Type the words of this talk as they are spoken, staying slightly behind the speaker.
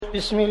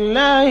بسم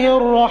الله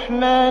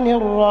الرحمن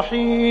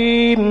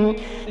الرحيم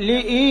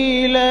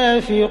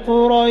لإيلاف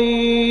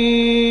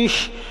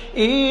قريش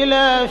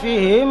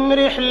إيلافهم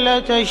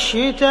رحلة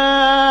الشتاء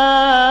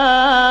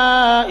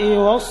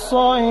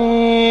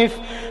والصيف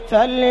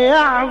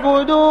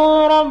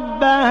فليعبدوا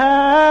رب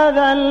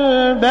هذا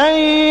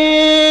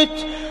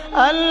البيت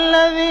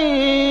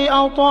الذي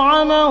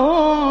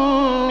أطعمهم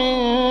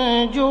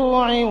من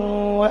جوع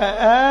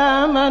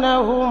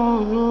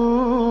وآمنهم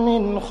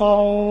من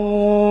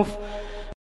خوف